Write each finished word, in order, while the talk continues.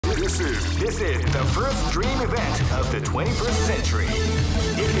This is the first dream event of the 21st century.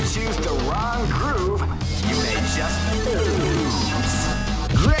 If you choose the wrong groove, you may just lose.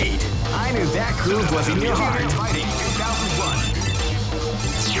 Great! I knew that groove was in your heart. Fighting 2001.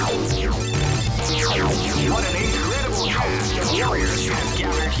 What an incredible cast of warriors has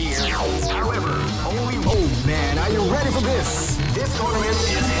gathered here. However, only... Oh man, are you ready for this? This tournament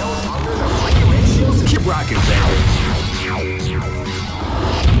is held under the free ratios. Keep rocking, baby.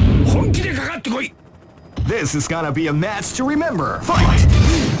 This is gonna be a match to remember. Fight!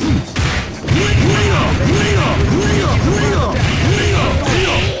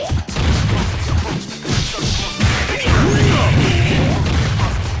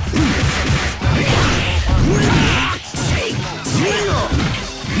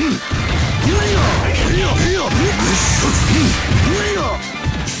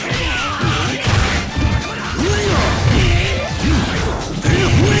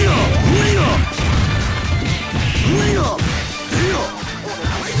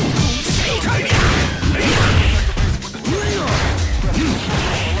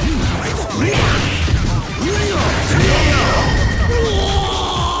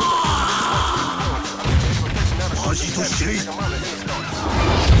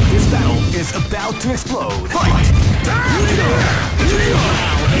 This battle is about to explode. Fight!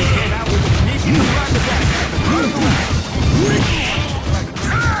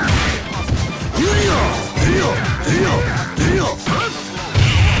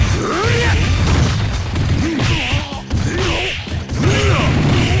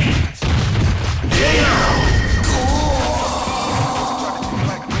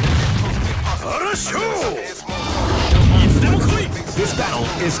 This battle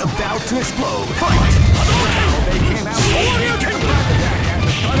is about to explode. Fight! They came out with at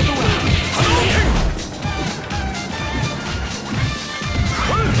the start of the round.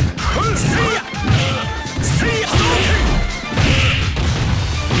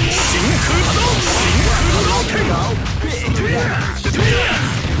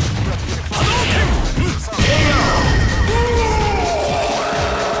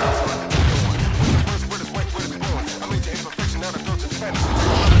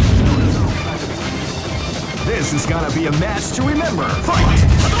 This is gonna be a match to remember. Fight!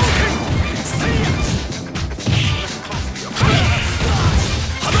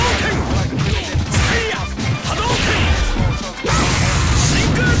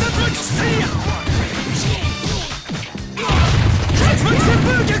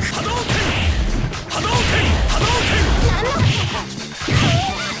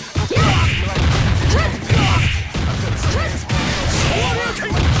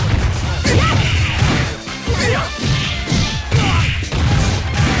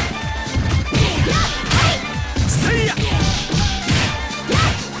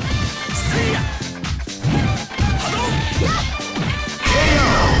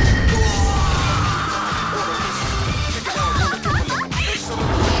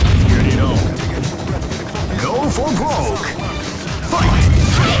 For broke. Fight!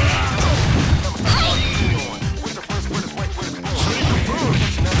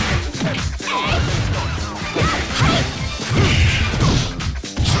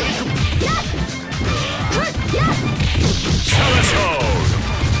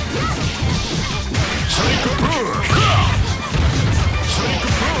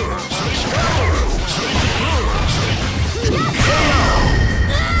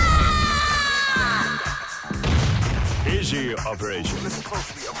 Easy operation.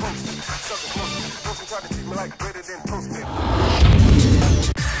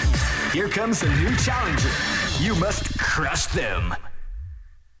 Here comes a new challenger. You must crush them.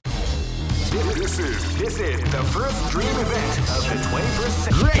 This is the first dream event of the 21st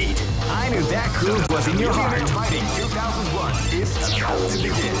century. Great! I knew that groove was in your heart. Fighting 2001 is about to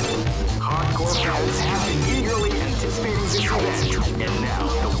begin. Hardcore fans have been eagerly anticipating this event. And now,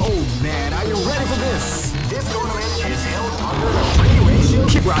 oh man, are you ready for this? This tournament is held under the free ratio.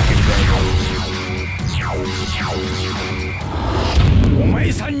 Keep rocking, baby.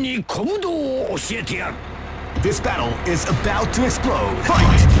 This battle is about to explode.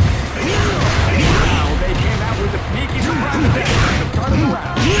 Fight! Now they came out with the sneaky surprise at the start of the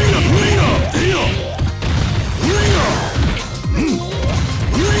round.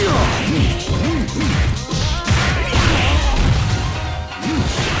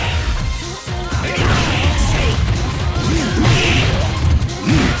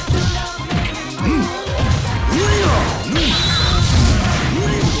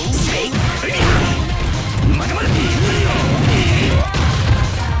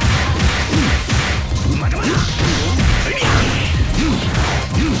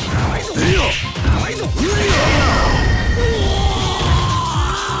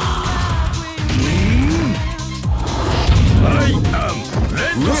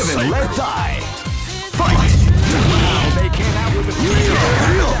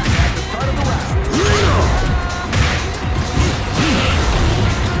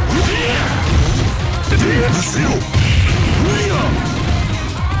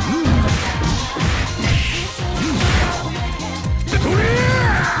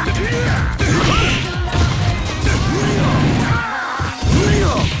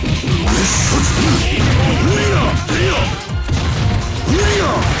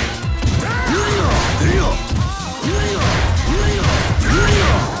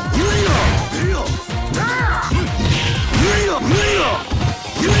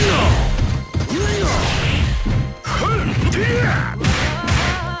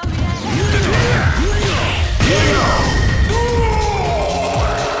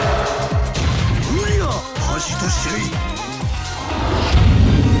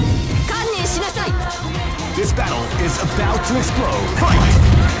 about to explode. Fight!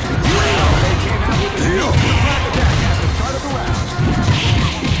 They came out with a deal attack at the start of the round.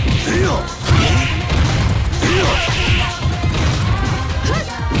 Deal! Deal!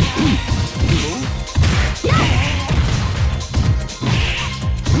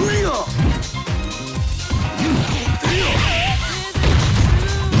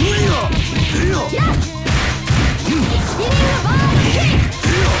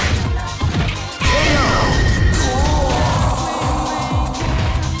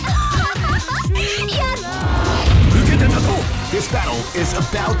 This battle is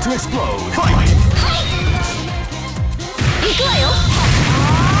about to explode. Fight!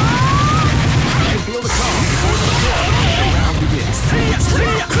 I feel the calm before the round begins.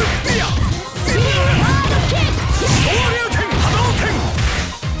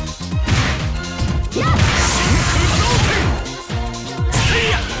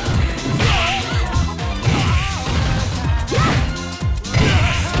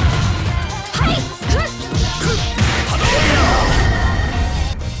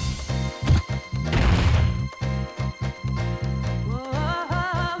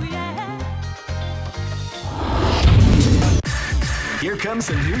 Here comes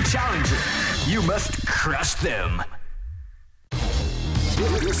a new challenger. You must crush them.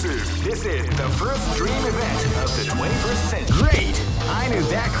 This is the first dream event of the 21st century. Great! I knew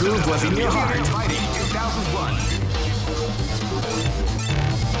that groove was in your heart. Fighting 2001.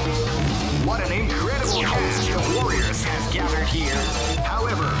 What an incredible cast of warriors has gathered here.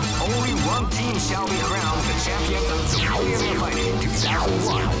 However, only one team shall be crowned the champion of the Millionaire Fighting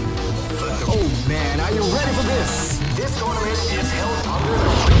 2001. Oh man, are you ready for this? This tournament is held under the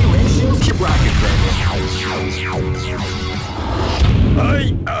free ratio. Keep rocking, baby.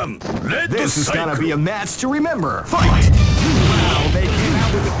 I am ready. This is gonna be a match to remember. Fight! Wow, they came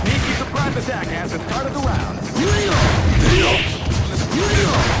out with a sneaky surprise attack at the start of the round.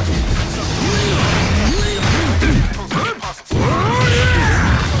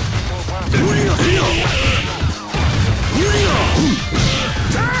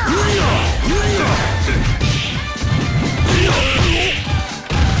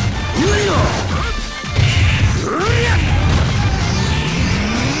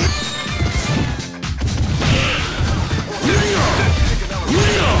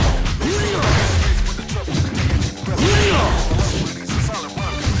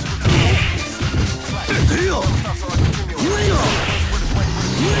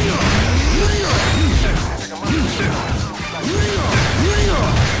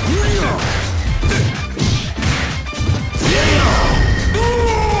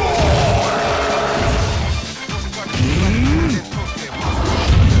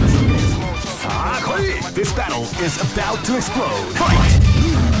 This battle is about to explode. Fight!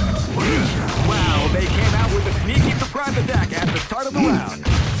 Wow, they came out with a sneaky surprise attack at the start of the round.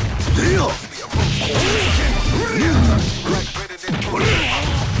 Deal!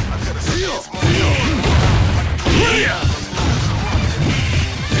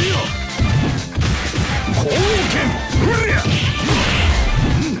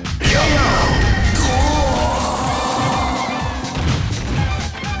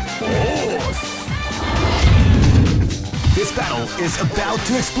 This battle is about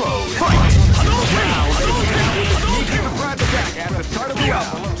to explode. Fight! Wow, they came out with a sneaky surprise attack at the start of the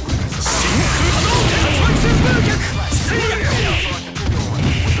round.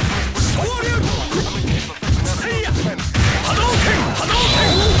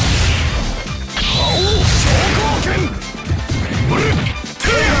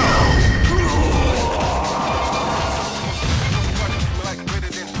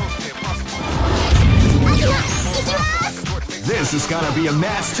 This is gonna be a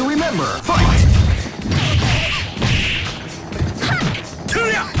match to remember. Fight!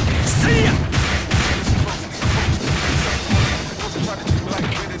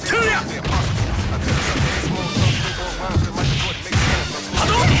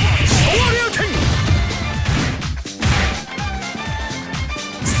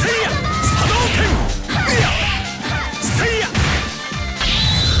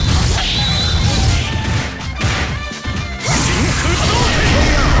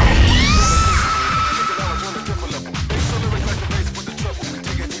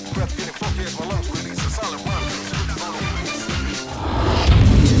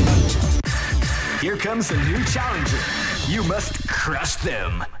 Here comes a new challenger. You must crush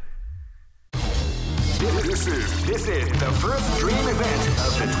them. This is the first dream event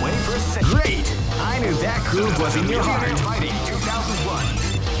of the 21st century. Great! I knew that groove was in your heart. Fighting 2001.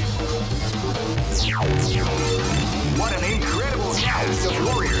 What an incredible cast of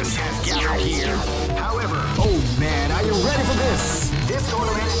warriors has gathered here. However, oh man, are you you ready for this? This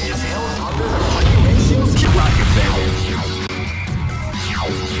tournament is held under the free ratios. Keep rocking, baby.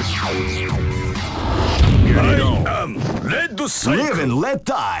 I am Red Cycle. Live and let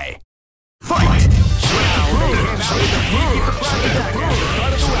die. Fight!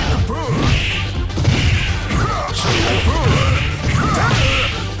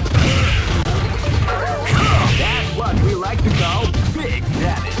 That's what we like to call big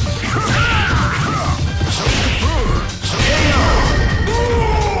damage.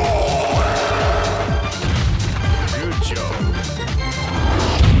 Good job.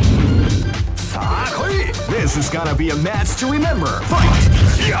 This is gonna be a match to remember. Fight!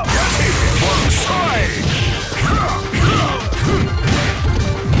 Yeah, one side.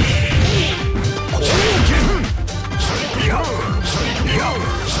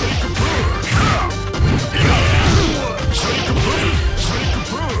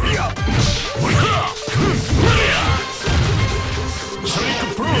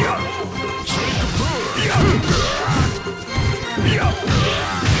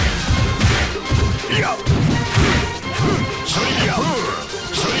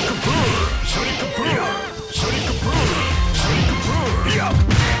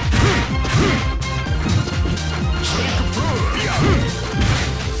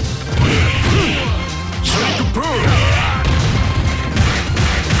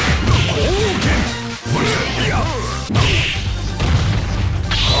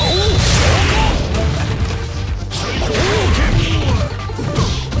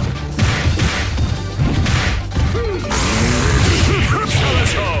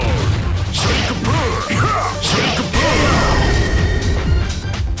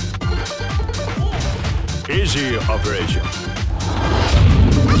 Easy operation.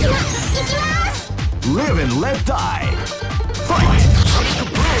 Live and let die. Fight!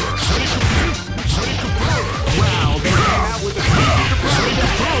 Wow, they came out with a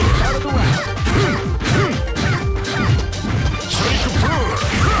surprise out of the round.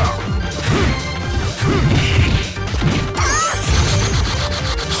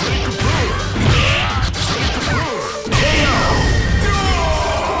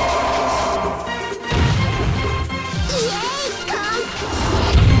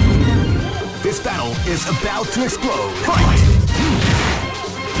 This battle is about to explode. Fight!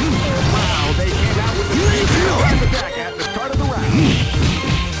 Wow, they came out with a surprise attack at the start of the round.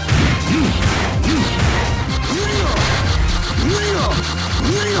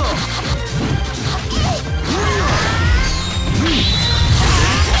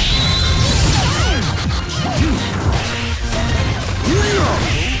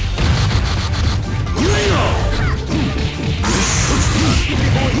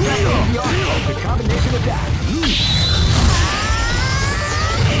 The combination attack.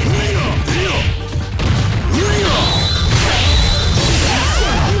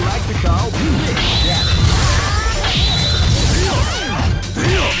 We like to call big damage.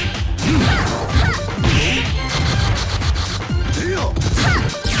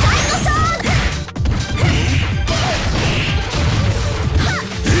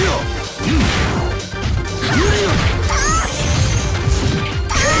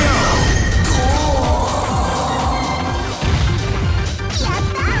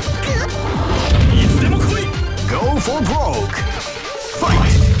 Go for broke.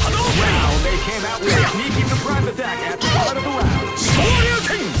 Fight! Wow, they came out with a sneaky surprise attack at the start of the round.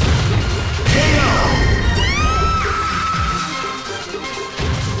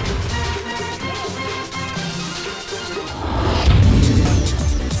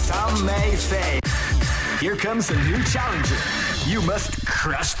 Some may say, here comes a new challenger. You must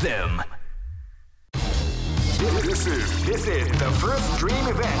crush them. This is the first dream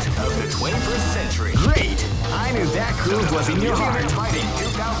event of the 21st century. Great! I knew that groove was in your heart. Fighting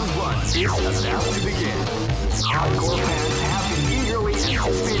 2001 is about to begin. Hardcore fans have been eagerly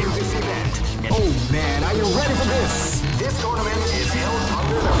anticipating this event. Oh man, are you ready for this? This tournament is held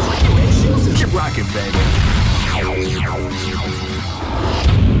under the free ratios. Keep rocking, baby.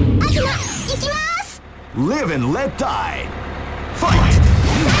 Live and let die. Fight!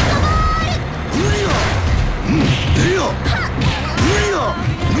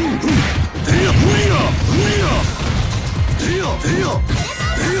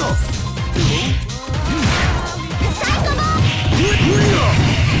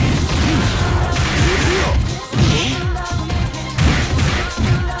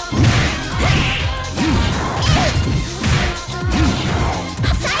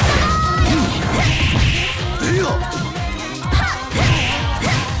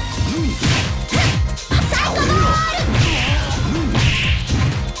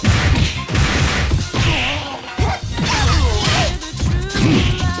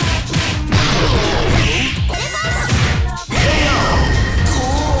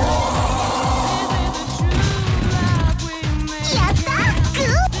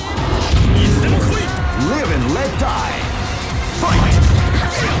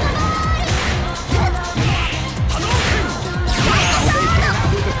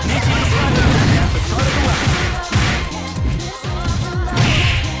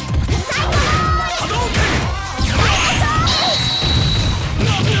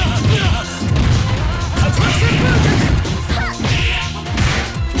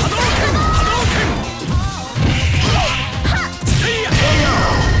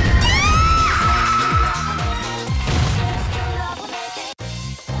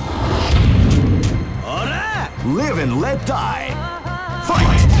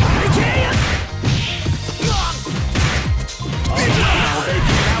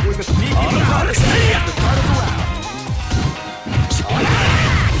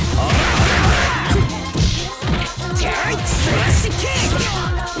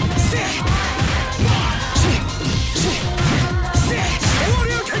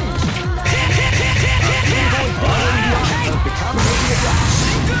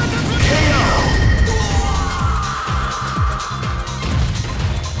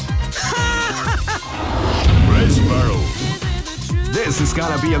 This is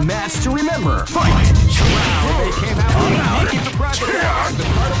gonna be a match to remember. Fight! Wow, they came out making the private at the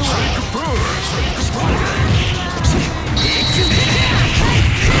part of the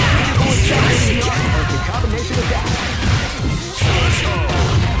combination of that.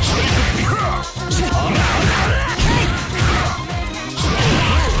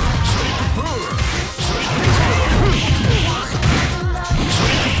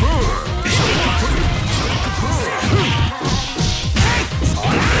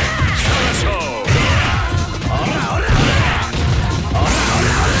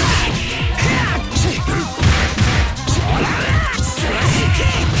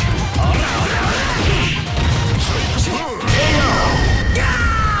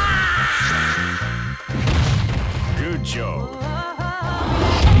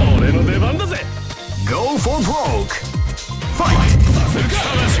 Go for broke. Fight!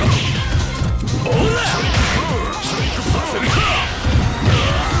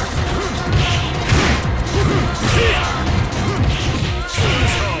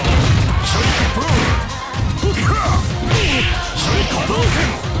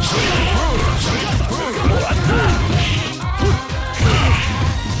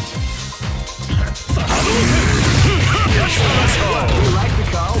 You like the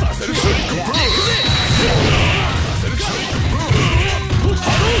call?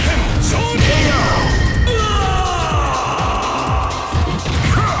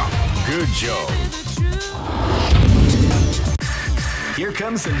 Good job. Here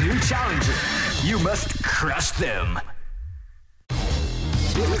comes a new challenger. You must crush them.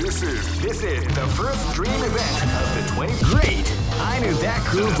 This is the first dream event of the 20. Great! I knew that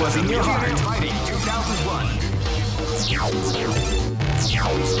groove was in your heart. Fighting 2001.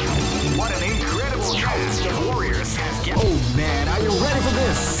 What an incredible cast of warriors has gathered. Oh man, are you ready for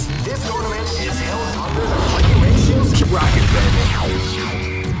this? This tournament is held under the regulations. Keep rocking, baby.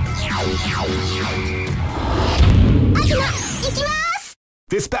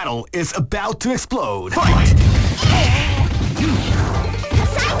 This battle is about to explode. Fight!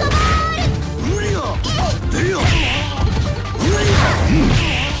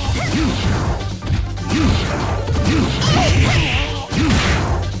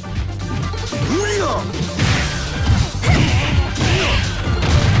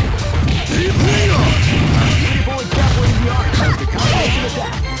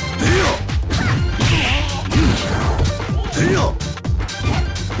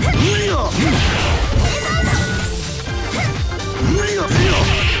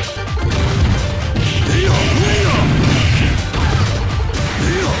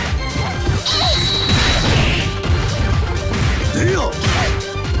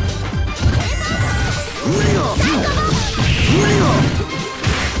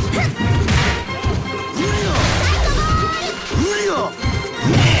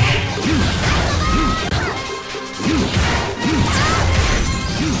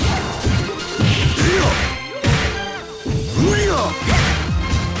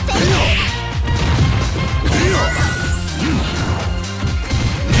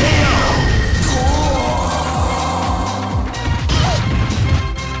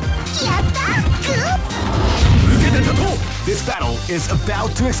 This battle is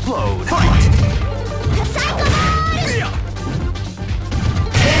about to explode. Fight!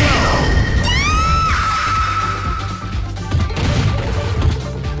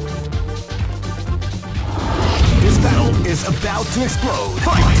 This battle is about to explode.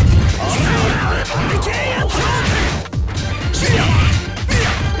 Fight!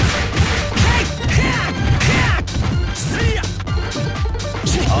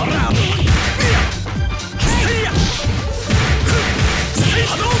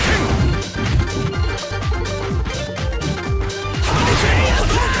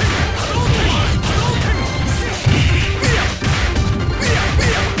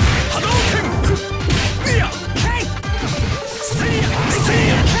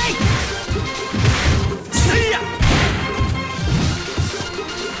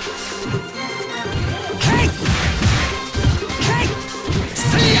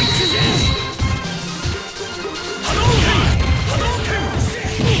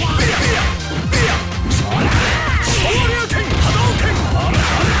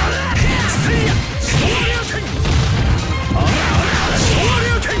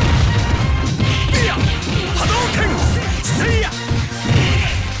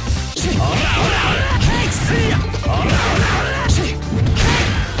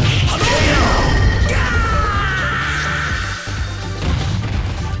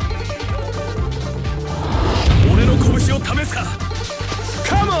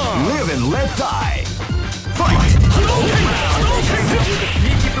 let die. Fight!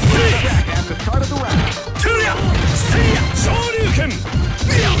 At the start of the round.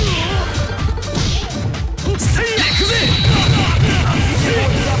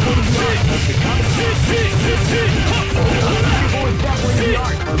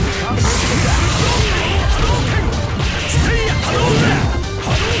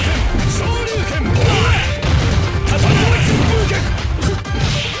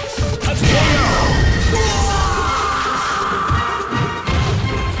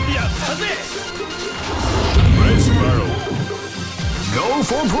 Go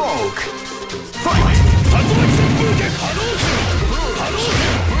for broke. Fight!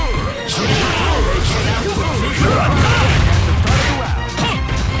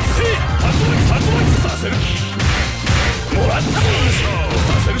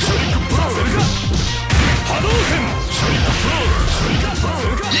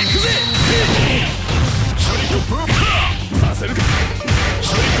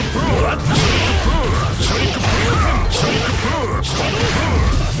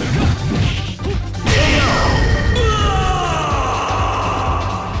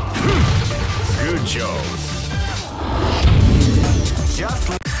 Good job. Just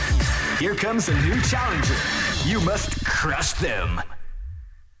like here comes a new challenger. You must crush them.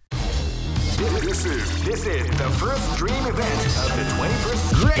 This is the first dream event of the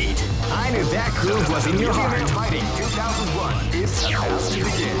 21st. Great! I knew that groove was in your heart. Fighting 2001 is about to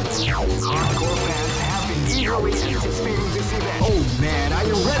begin. Hardcore fans have been eagerly anticipating this event. Oh man, are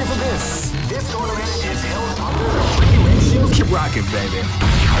you ready for this? This tournament is held under the free ratio. Keep rocking, baby.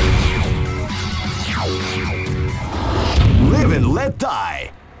 Live and let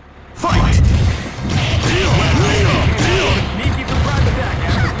die. Fight! Sneaky surprise attack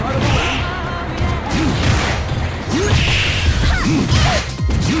at the start of the round.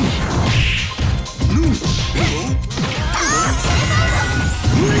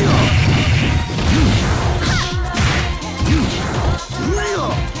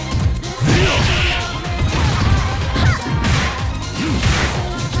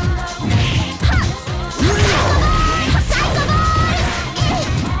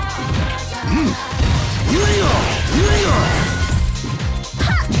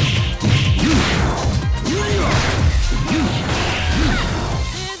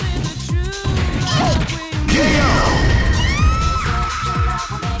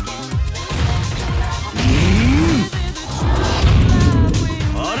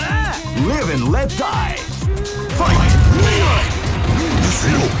 Live and let die. Fight!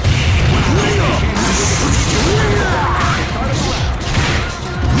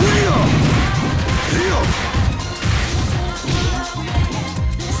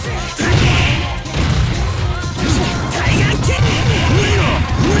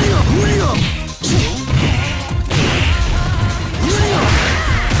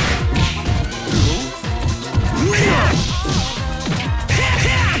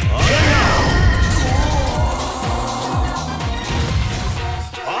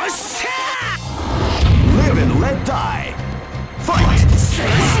 Live and let die. Fight!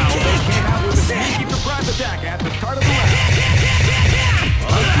 Came out with a sneaky surprise attack at the start of the round.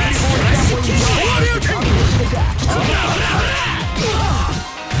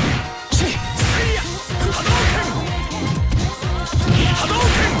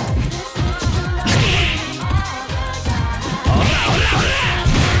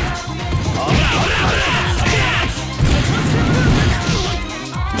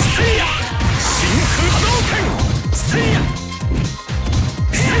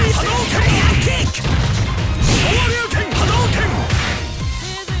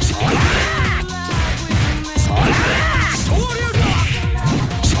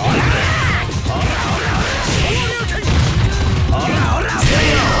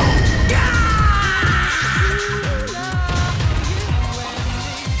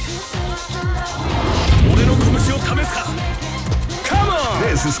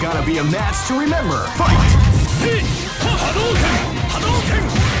 This is gonna be a match to remember. Fight!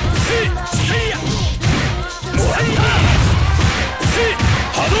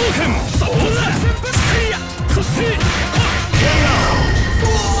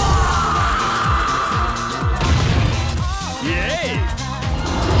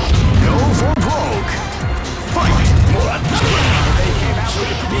 Go for broke. Fight! They came out with a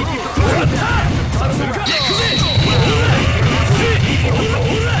sneaky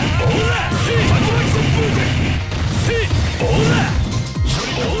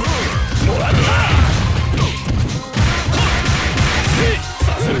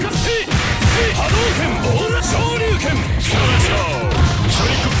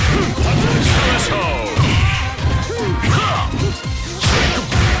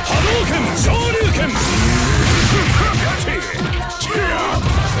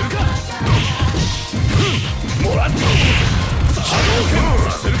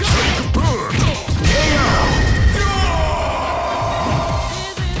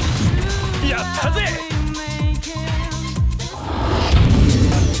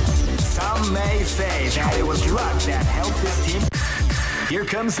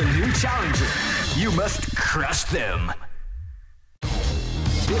comes a new challenger. You must crush them.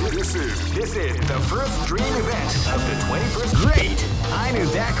 This is the first dream event of the 21st. Great! I knew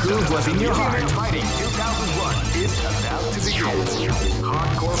that groove was in your heart. Fighting 2001 is about to begin.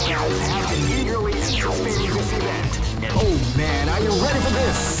 Hardcore fans have been eagerly anticipating this event. Oh man, are you ready for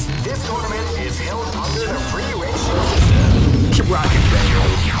this? This tournament is held under the free ratio system. Keep rocking, baby.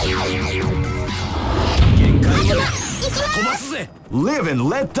 Live and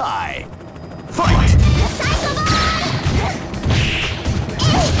let die. Fight!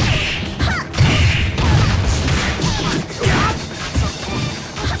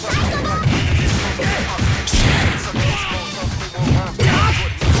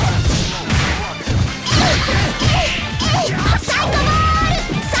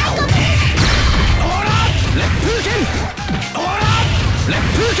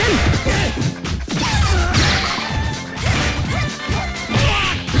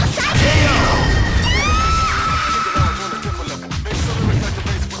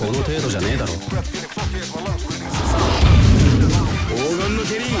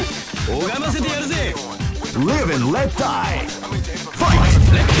 Live and let die. Fight!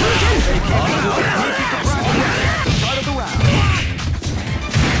 Start of the round.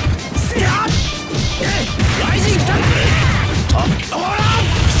 Rising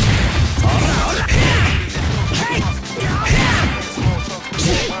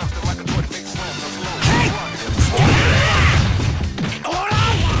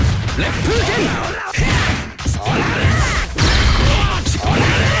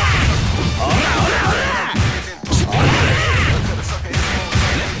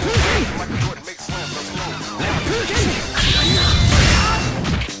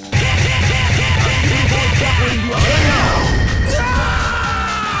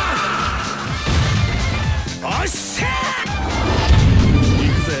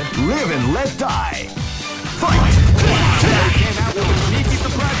Live and let die. Fight! Came out with a sneaky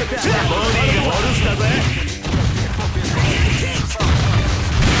surprise attack.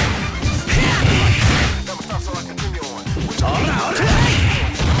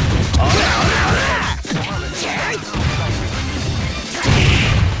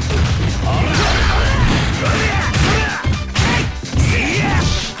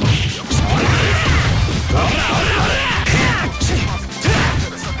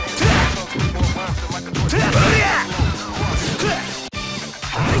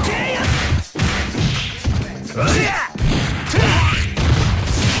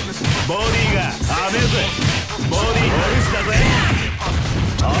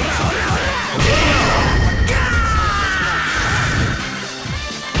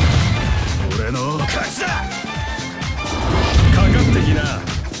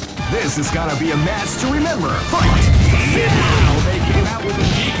 This is gonna be a match to remember. Fight! Now they came out with a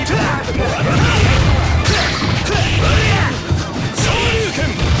sneaky surprise attack.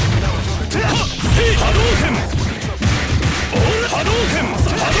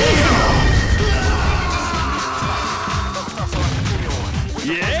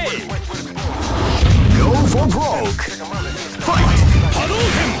 Yay! Go for broke. Fight!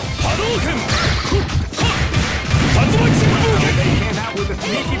 They came out with a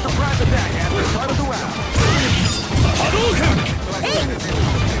sneaky surprise attack at the start of the round.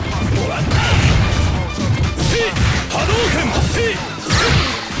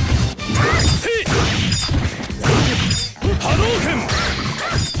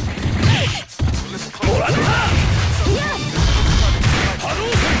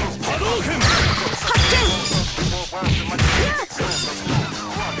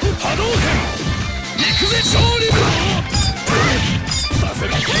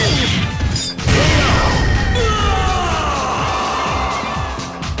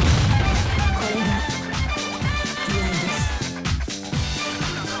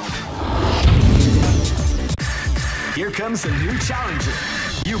 Here comes a new challenger.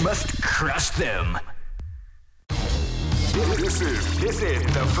 You must crush them. This is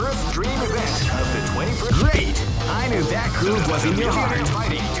the first dream event of the 21st. Great! I knew that groove was in your heart.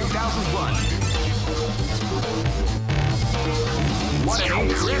 Fighting 2001. What an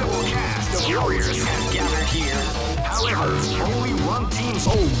incredible cast of warriors has gathered here. However, only one team.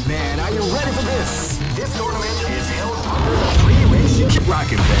 Oh man, are you ready for this? This tournament is held under the free ratio. Keep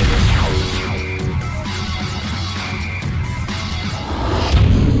rocking, baby.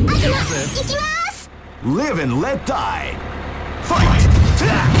 Live and let die. Fight!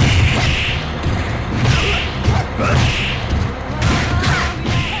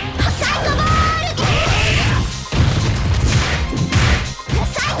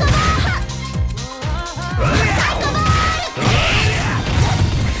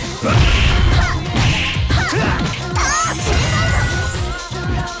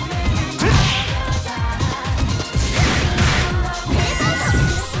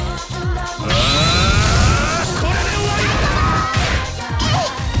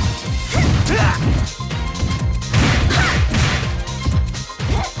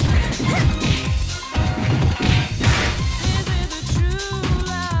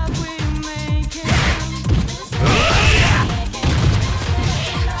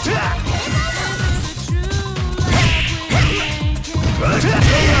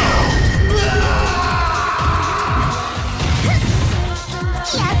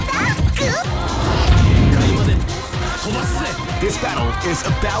 This battle is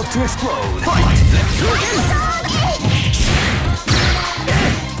about to explode. Fight!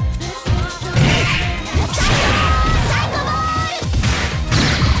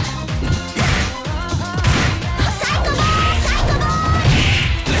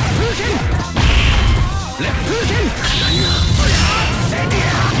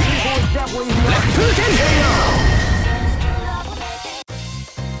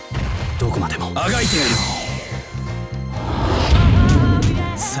どこまでもあがいてやる。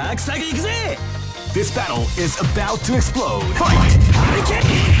サクサクいくぜ。 This battle is about to explode. Fight! Hurricane!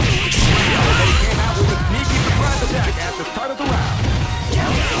 They came out with a sneaky surprise attack at the start of the round.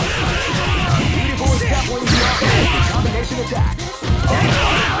 Beautiful is definitely the offense combination attack.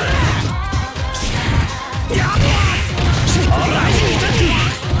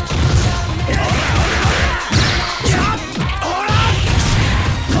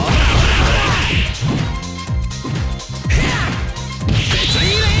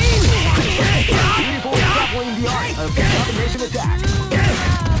 Beautiful is definitely the art of the combination attack.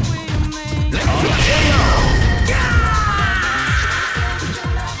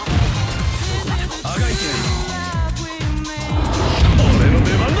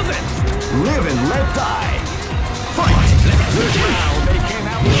 Live and let die. Fight! This round, they came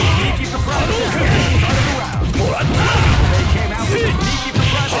out with a sneaky surprise attack at the start of the round. They came out with a sneaky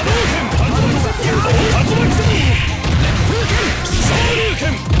surprise attack at the start of the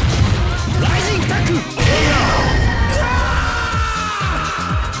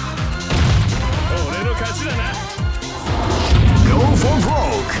Go for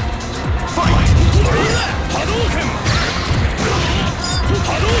broke. Fight!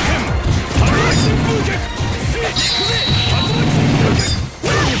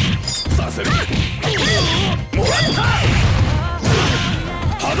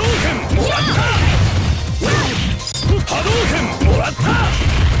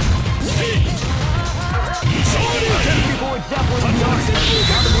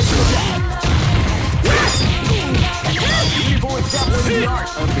 The art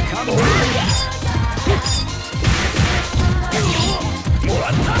of the combination attack.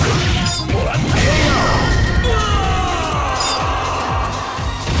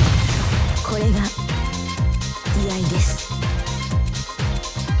 これが居合です。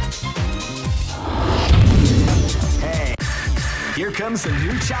 Hey, here comes a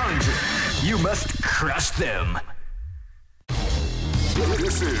new challenger. You must crush them.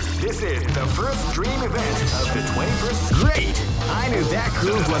 This is the first dream event of the 21st. Great! I knew that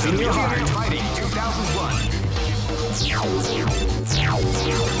groove was in your heart. Fighting 2001.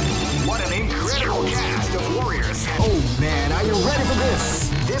 What an incredible cast of warriors. Oh man, are you ready for this?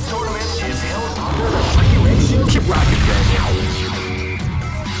 This tournament is held under the free ratio. Keep rocking, baby.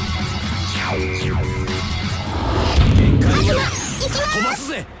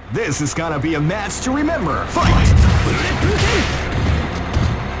 This is gonna be a match to remember. Fight!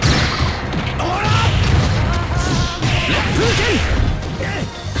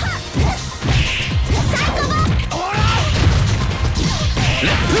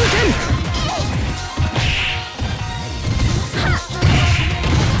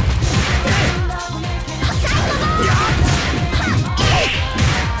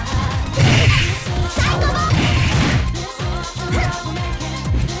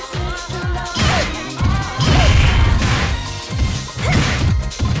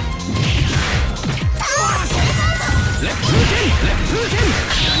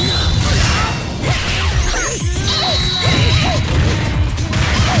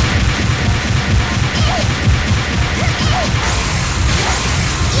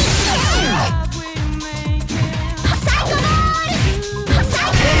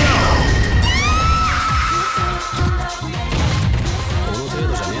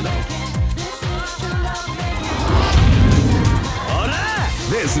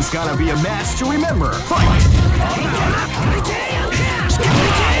 This is gonna be a match to remember. Fight!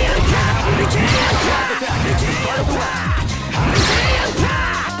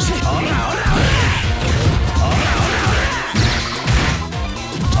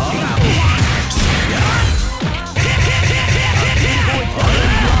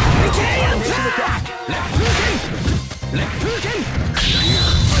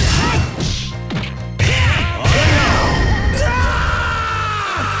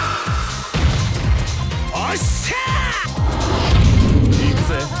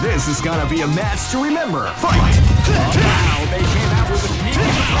 be a match to remember. Fight! Now they came out with a sneaky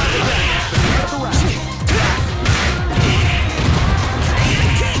surprise attack at the start of the round.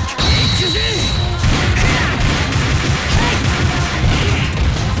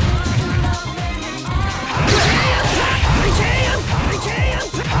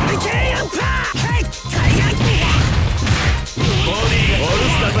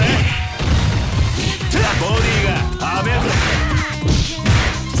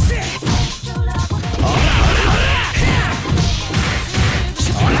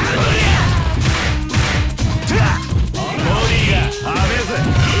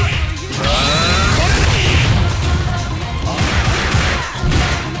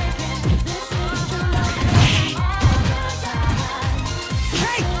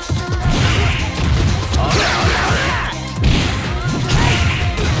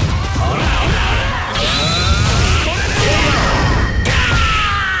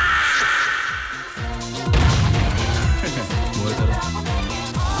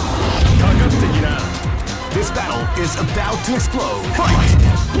 This battle is about to explode. Fight!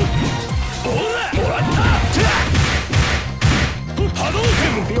 You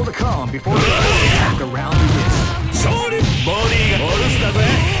can feel the calm before the round begins.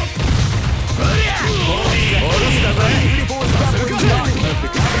 Beautiful stuff of the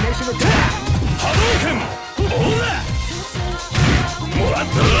combination attack.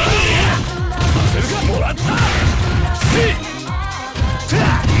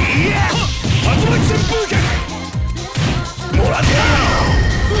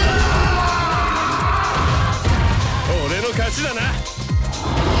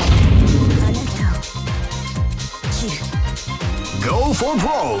 Go for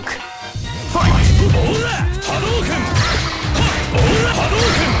broke. Fight!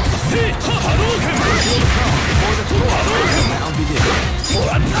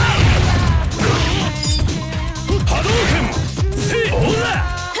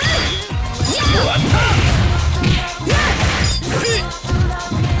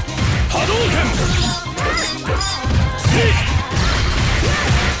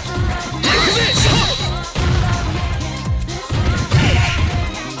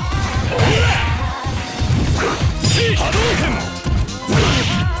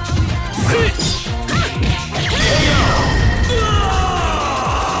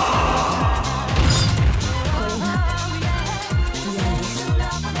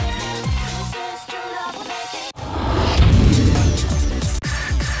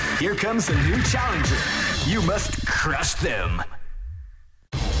 Here comes a new challenger. You must crush them.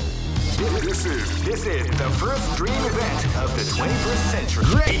 This is the first dream event of the 21st century.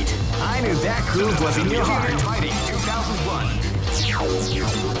 Great! I knew that groove was in your heart. Fighting 2001.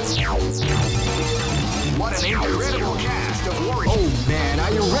 What an incredible cast of warriors. Oh man,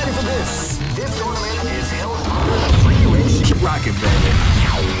 are you ready for this? This tournament is held under the free ratio. Keep rocking, baby.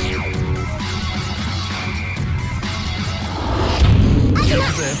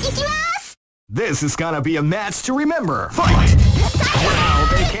 This is gonna be a match to remember. Fight! Wow,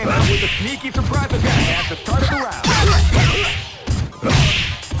 they came out with a sneaky surprise attack at the start of the round.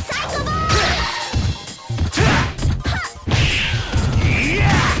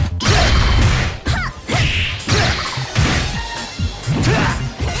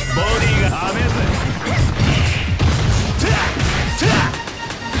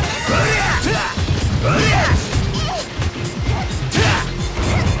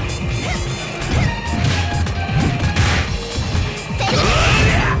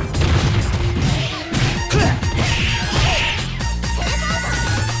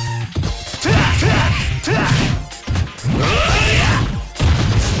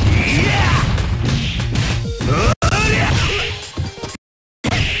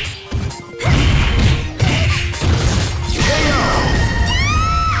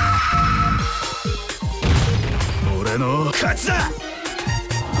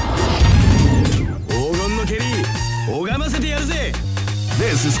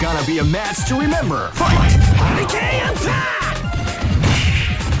 This is gonna be a match to remember. Fight! Hurricane attack!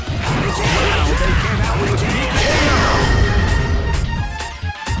 Wow, they came out with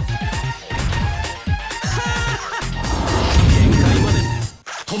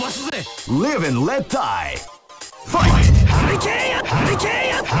a live and let die. Fight! Hurricane!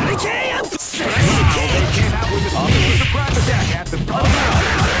 Hurricane! Hurricane! Wow, they came out with a surprise attack at the start of the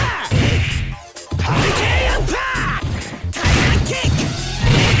round. Hurricane attack! Tiger kick!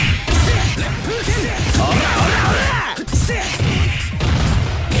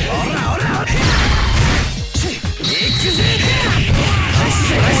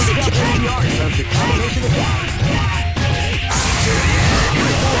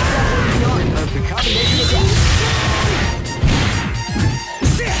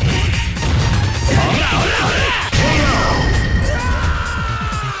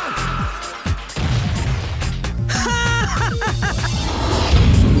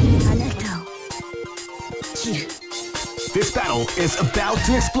 is about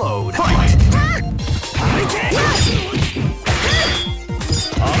to explode. Fight!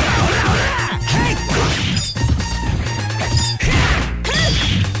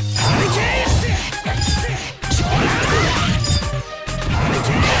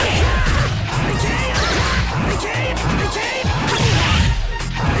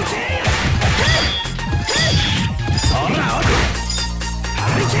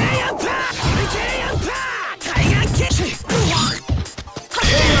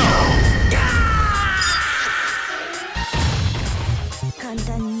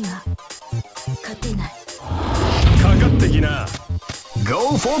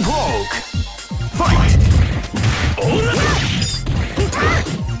 Go for broke! Fight!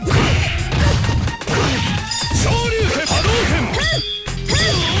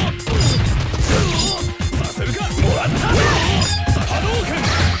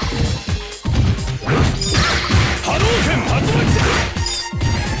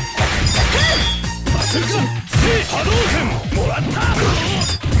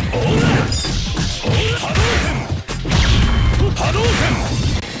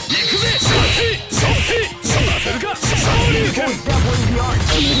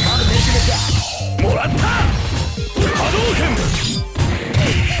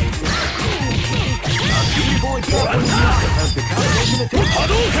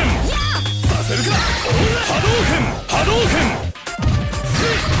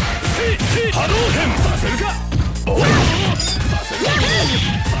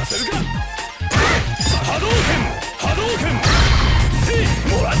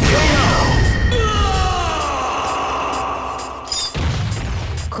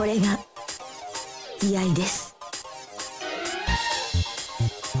これが居合です。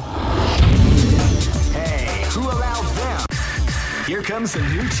 Hey, who allowed them? Here comes a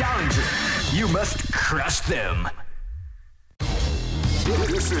new challenger. You must crush them.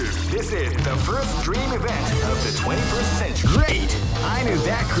 This is the first dream event of the 21st century. Great! I knew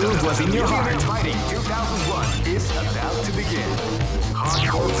that groove was in your heart. Fighting 2001 is about to begin.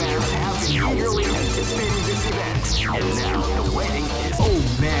 Hardcore fans have been eagerly anticipating this event, and now the waiting is. Oh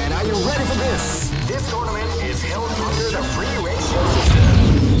man, are you ready for this? This tournament is held under the free ratio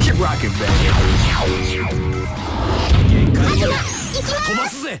system. Keep rocking, baby.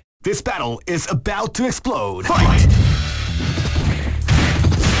 This battle is about to explode. Fight!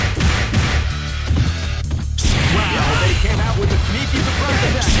 Wow, they came out with a sneaky surprise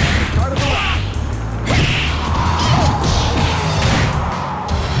attack at the start of the round.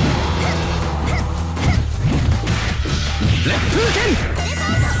 Left Putin!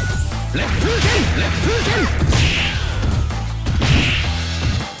 Left Putin! Left Putin!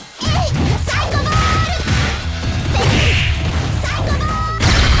 Psycho Ball! Psycho Ball!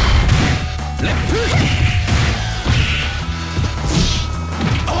 Left Putin!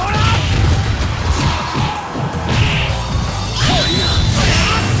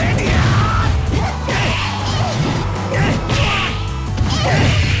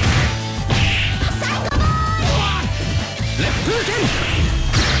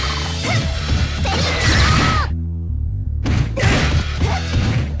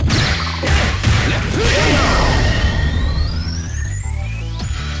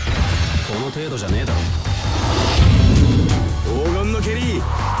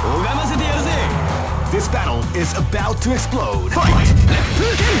 This battle is about to explode. Fight! Left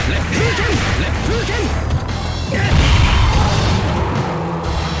Putin! Left Putin! Left Putin!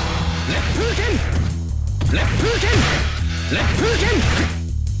 Left Putin! Left Putin! Left Putin!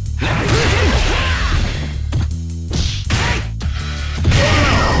 Left Putin!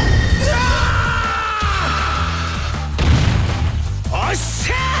 Oh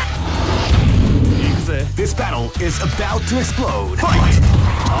shit! This battle is about to explode. Fight!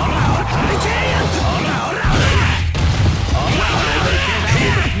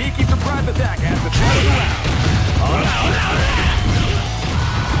 Sneaky surprise attack at the start of the round.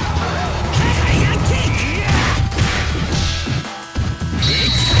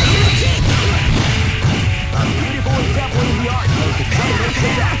 A beautiful example in the art of the combination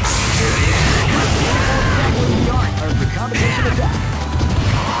attack. Beautiful example in the art of the combination attack.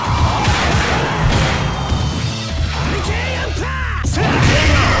 Pass!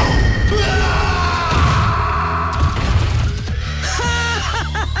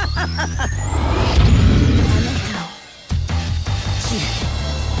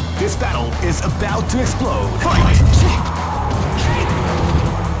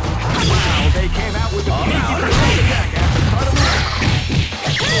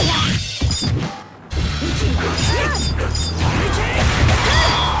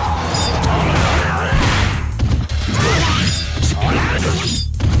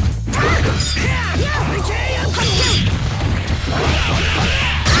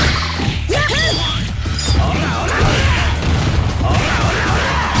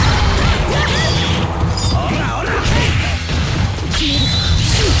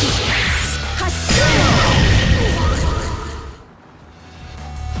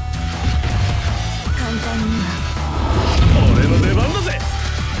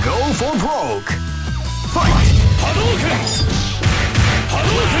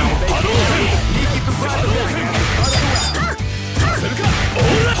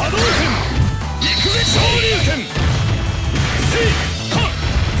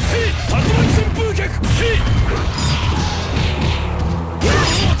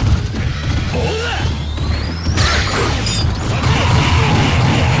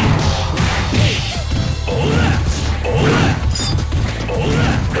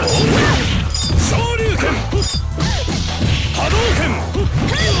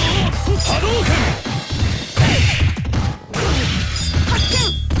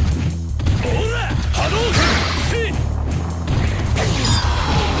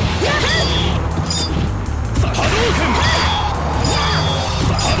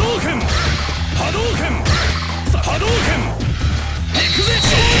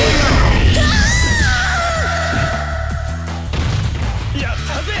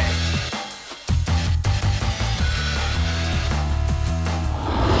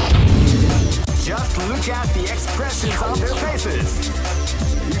 Look at the expressions on their faces.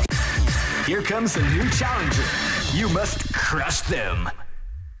 Here comes a new challenger. You must crush them.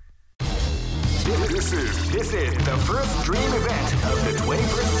 This is the first dream event of the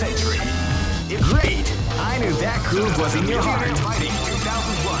 21st century. Great! I knew that groove was in your heart. Fighting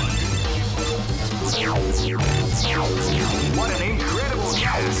 2001. What an incredible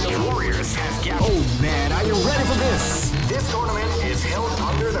cast of warriors has gathered. Oh man, are you ready for this? This tournament is held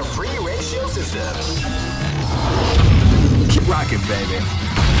under the free ratio system. Keep rocking, baby.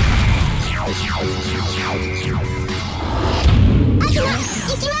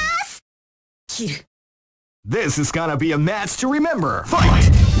 This is gonna be a match to remember. Fight!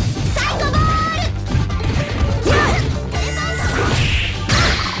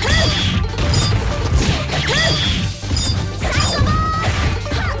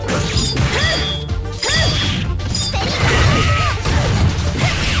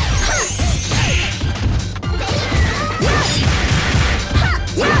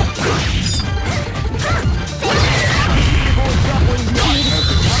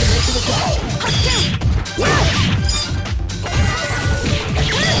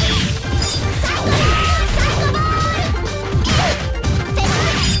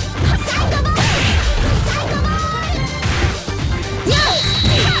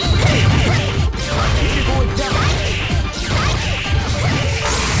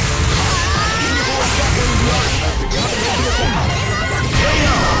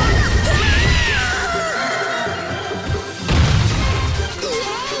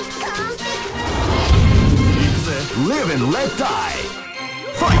 Live and let die.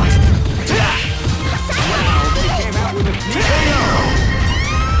 Fight! Wow, they came out with a KO!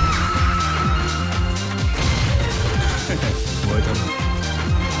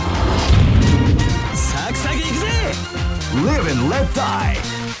 Live and let die.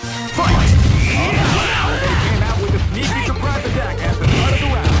 Fight! Wow, they came out with a sneaky surprise attack at the start of the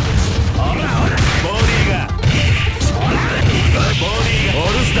round.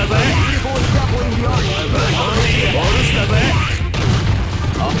 Beautiful is grappling the arm.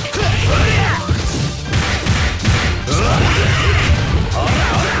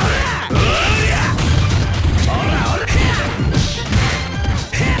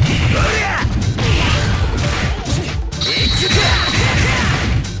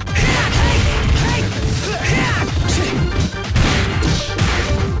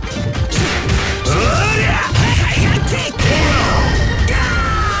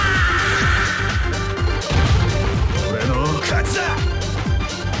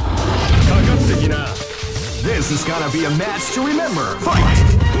 This is gonna be a match to remember. Fight!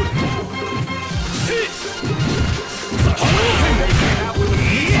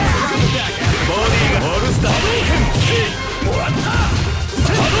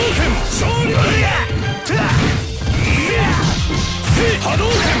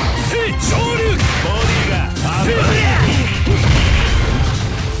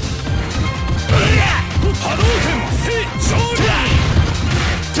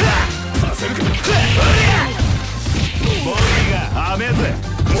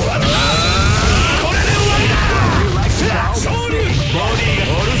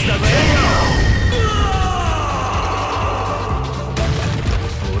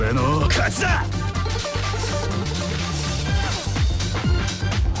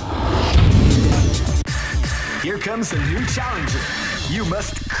 Here comes a new challenger. You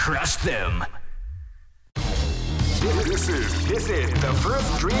must crush them. This is the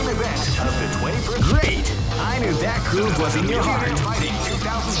first dream event of the 21st. Great! I knew that groove was in your heart. Fighting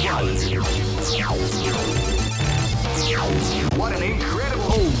 2001. What an incredible...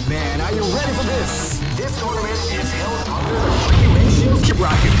 Oh man, are you ready for this? This tournament is held under the free ratio. Keep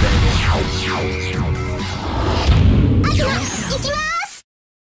rocking, baby.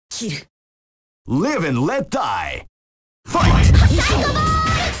 Live and let die. Fight!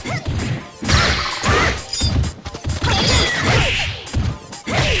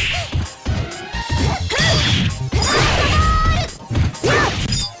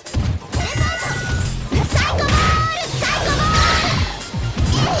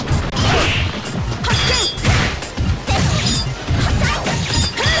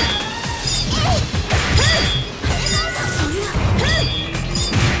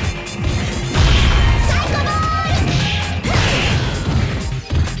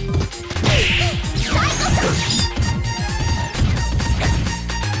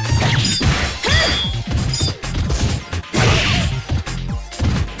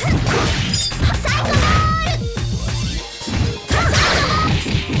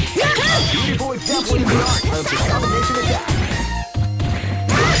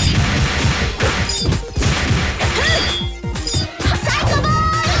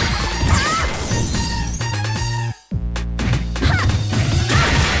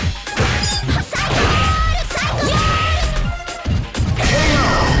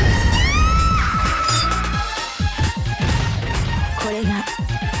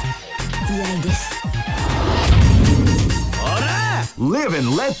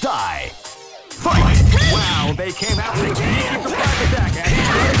 and let die. Fight! Wow, they came out with a sneaky surprise attack at the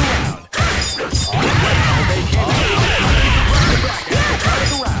start of the round. Wow, they came out with a sneaky surprise attack at the start of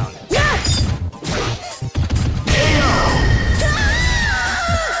the round.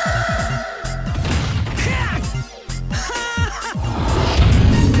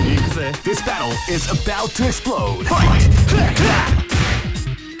 This battle is about to explode. Fight!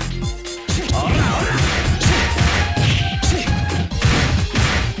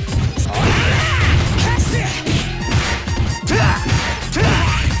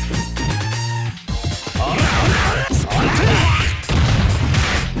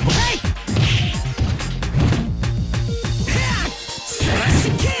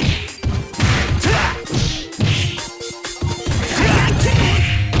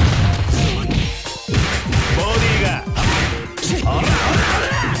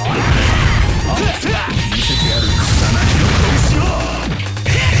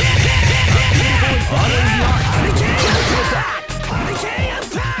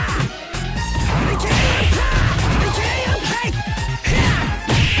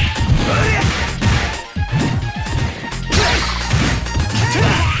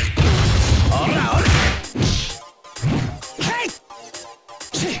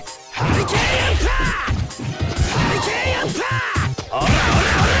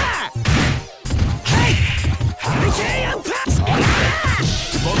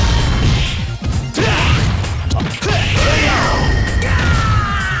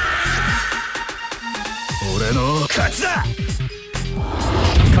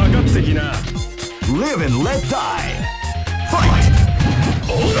 Live and let die. Fight!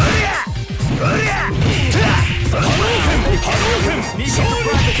 Sneak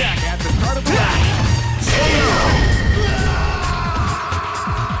surprise attack at the start of the round.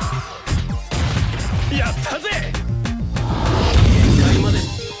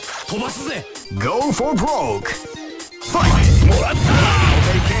 Go for broke. Fight!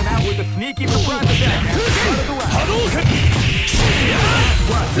 They came out with a sneaky surprise attack at the start of the round.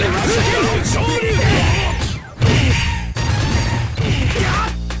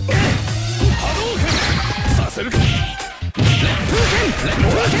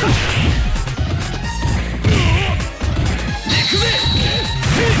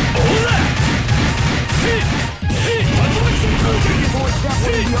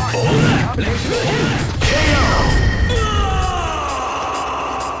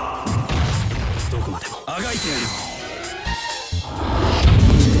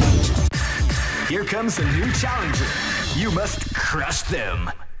 Here comes a new challenger. You must crush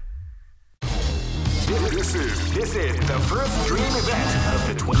them. This is the first dream event of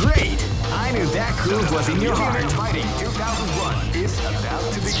the Great! I knew that groove was in your heart. Fighting 2001 is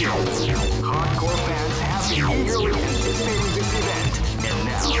about to begin. Hardcore fans have been eagerly anticipating this event. And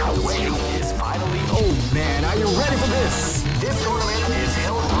now the waiting is finally over. Oh man, are you ready for this? This tournament is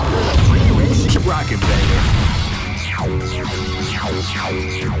held under the free ratio. Keep rocking, baby.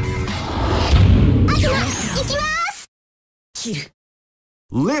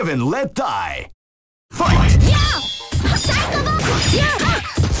 Live and let die. Fight!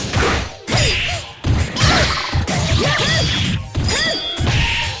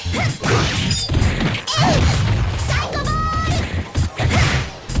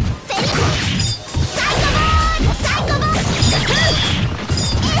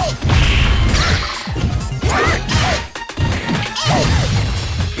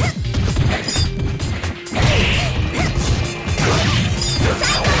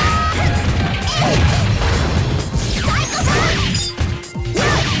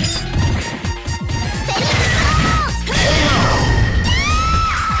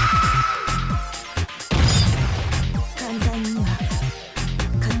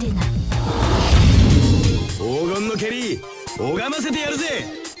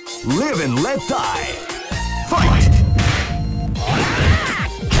 Live and let die. Fight!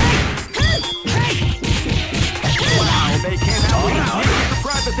 Wow, they came out with a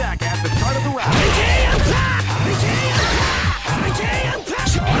surprise attack at the start of the round.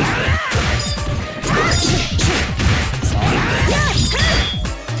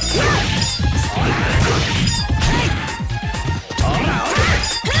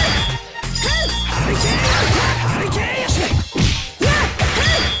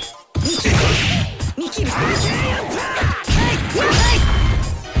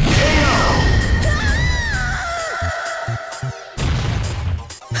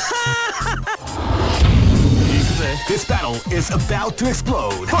 This battle is about to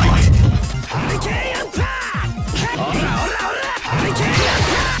explode. Fight!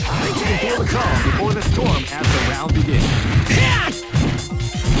 You can feel the calm before the storm as the round begins.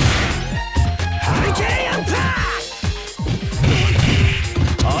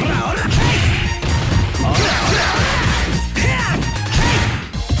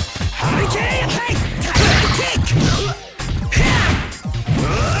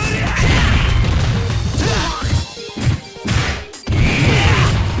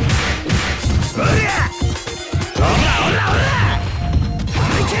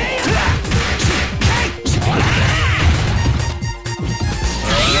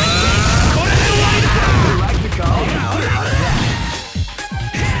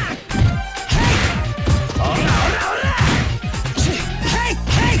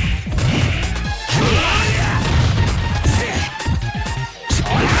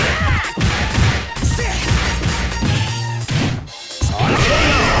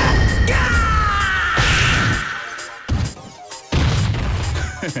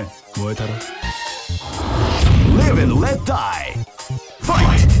 燃えたろ。 Live and let die.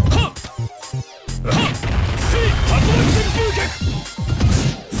 Fight!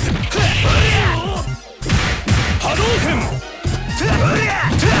 波動拳。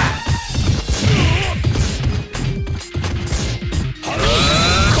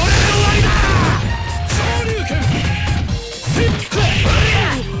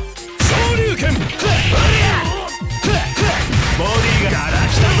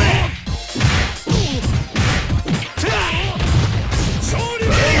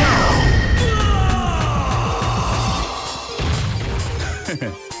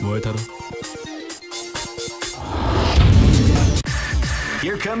燃えたろ。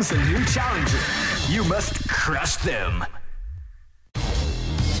 Here comes a new challenger. You must crush them.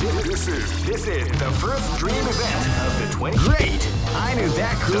 This is the first dream event of the 20. Great! I knew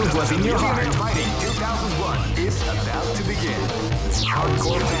that groove was in your heart. Fighting 2001 is about to begin.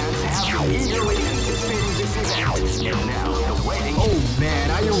 Hardcore fans have been eagerly anticipating this event, and now the waiting. Oh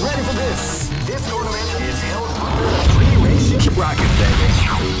man, are you ready for this? This tournament is held under a free-ratio. Keep rocking, baby.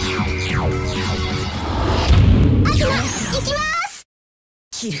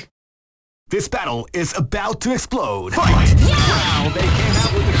 This battle is about to explode. Fight! Wow, they came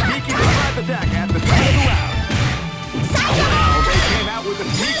out with a sneaky surprise attack at the start of the round. Wow, they came out with a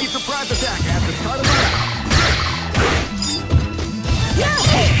sneaky surprise attack at the start of the round.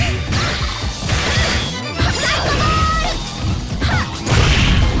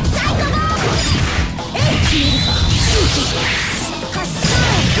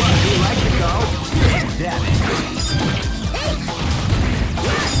 What, you like to go? Damn it.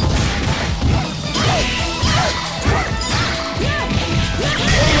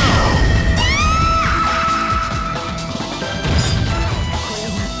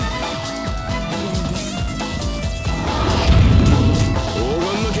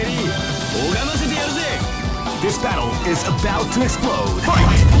 This battle is about to explode.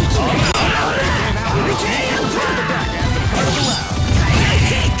 Fight!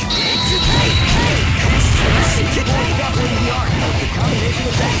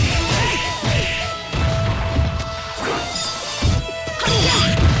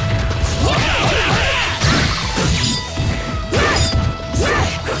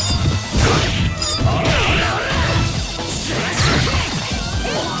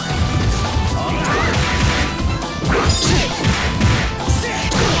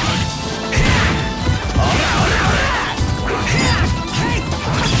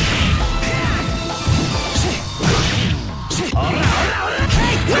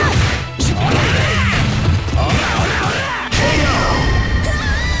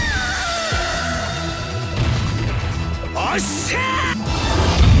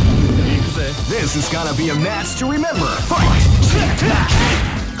 This is gonna be a match to remember. Fight!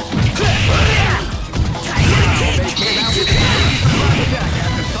 They came out with a attack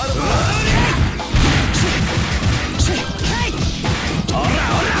at the start of the round.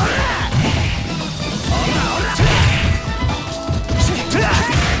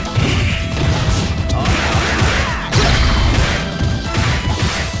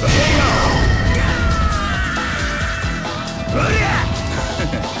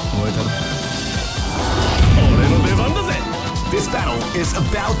 This battle is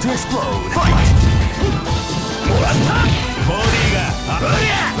about to explode. Fight!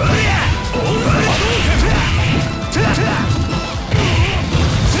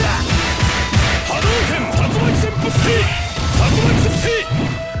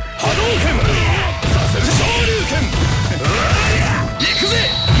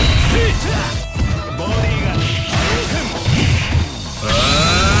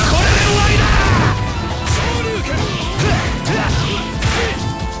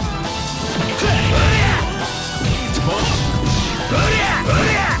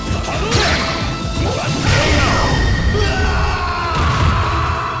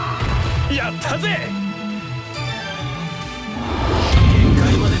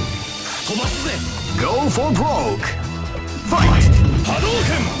 Go for broke. Fight!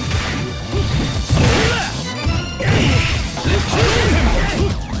 Hadouken!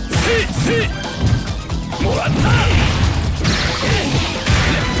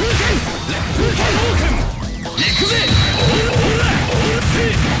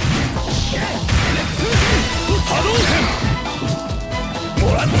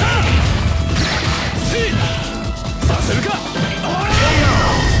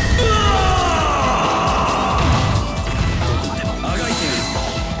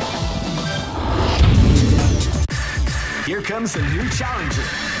 Here comes a new challenger.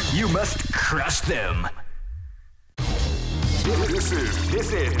 You must crush them.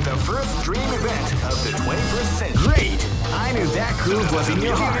 This is the first dream event of the 21st century. Great! I knew that groove was in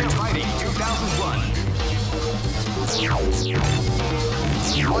your heart. Fighting 2001.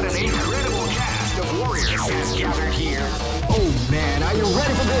 What an incredible cast of warriors has gathered here. Oh man, are you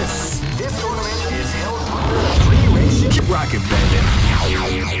ready for this? This tournament is held under the free ratio. Keep rocking, baby.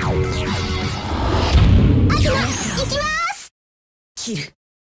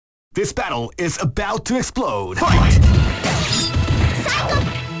 This battle is about to explode. Fight!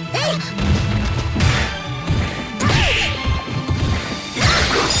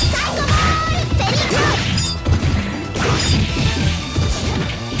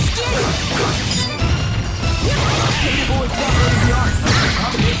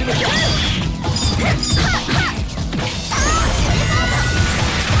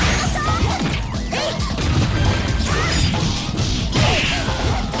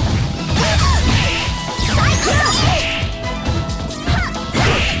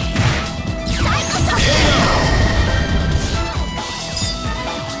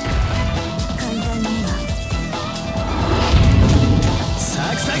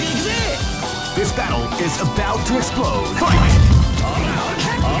 This battle is about to explode. Fight!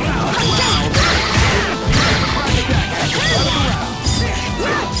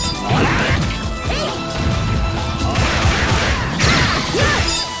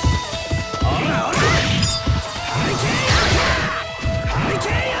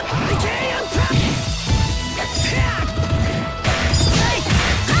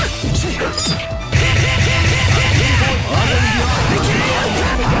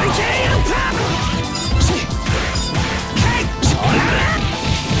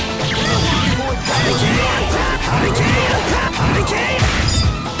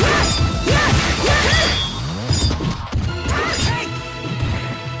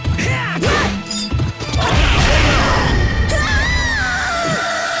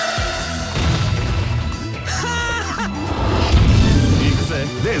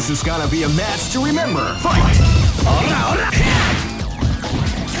 This is gonna be a match to remember. Fight!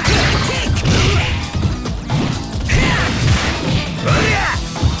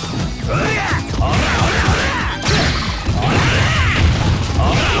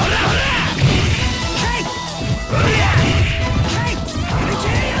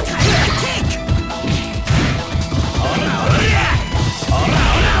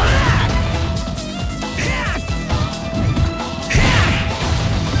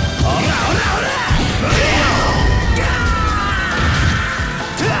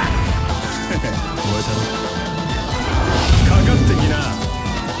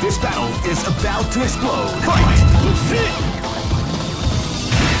 This battle is about to explode. Fight! They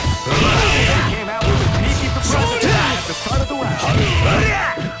came out with a sneaky surprise at the start of the round.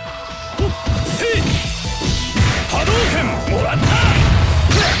 Hadouken! Morata!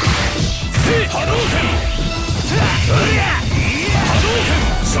 Hadouken! Hadouken!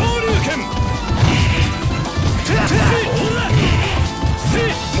 Shoryuken!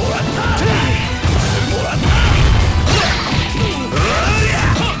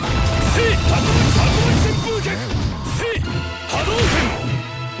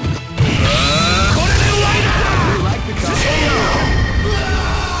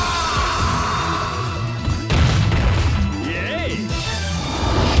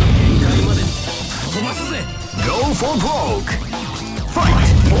 Go for broke! Fight!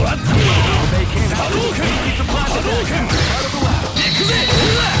 They came out with a sneaky surprise attack at the start of the round.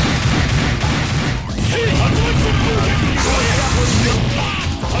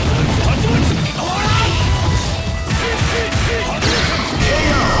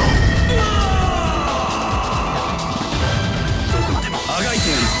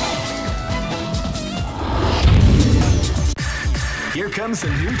 Here comes a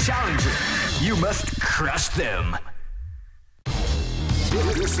new challenger. You must crush them.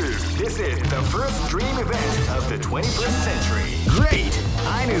 This is the first dream event of the 21st century. Great!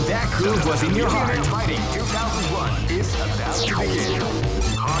 I knew that groove was in your heart. Fighting 2001 is about to begin.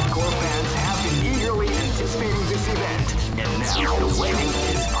 Hardcore fans have been eagerly anticipating this event, and now the waiting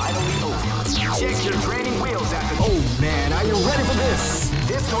is finally over. Check your training wheels at the... Oh man, are you ready for this?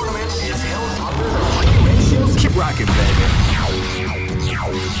 This tournament is held under the free ratios. Keep rocking, baby.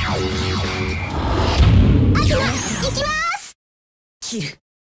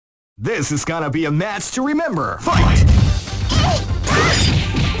 This is gonna be a match to remember. Fight!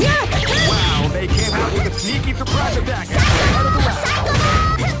 Wow, they came out with a sneaky surprise attack at the start of the round.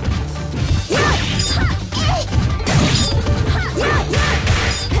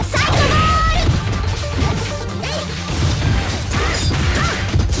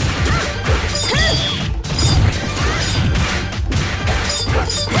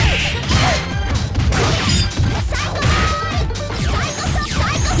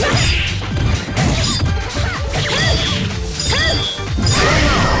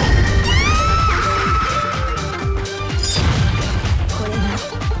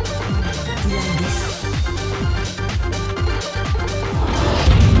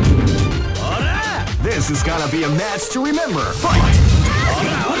 be a match to remember. Fight!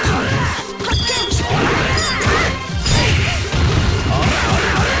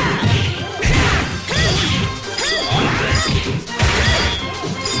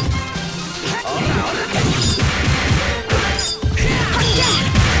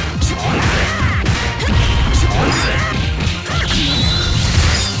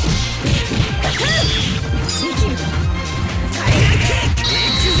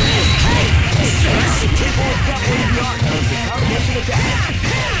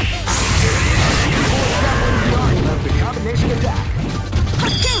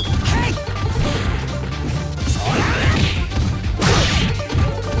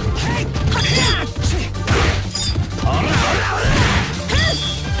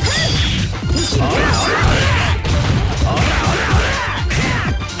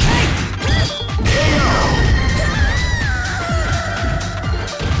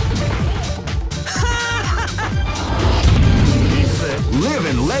 Live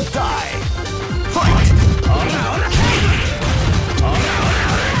and let die. Fight!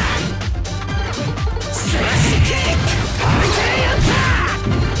 Slash kick! Hurricane attack!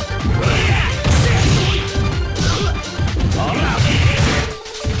 Hurricane attack!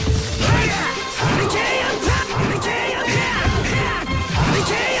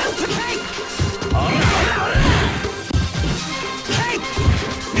 Hurricane attack! Hurricane attack!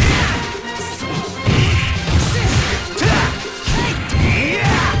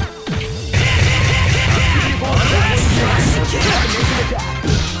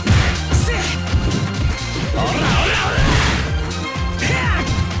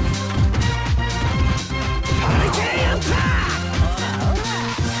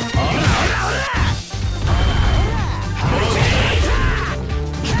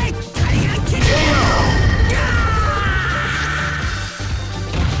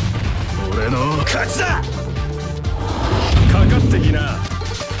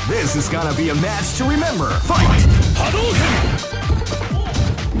 This is gonna be a match to remember. Fight! Hadouken!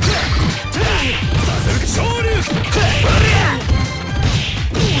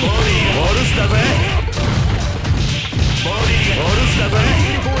 Boris だぜ。ボルスだ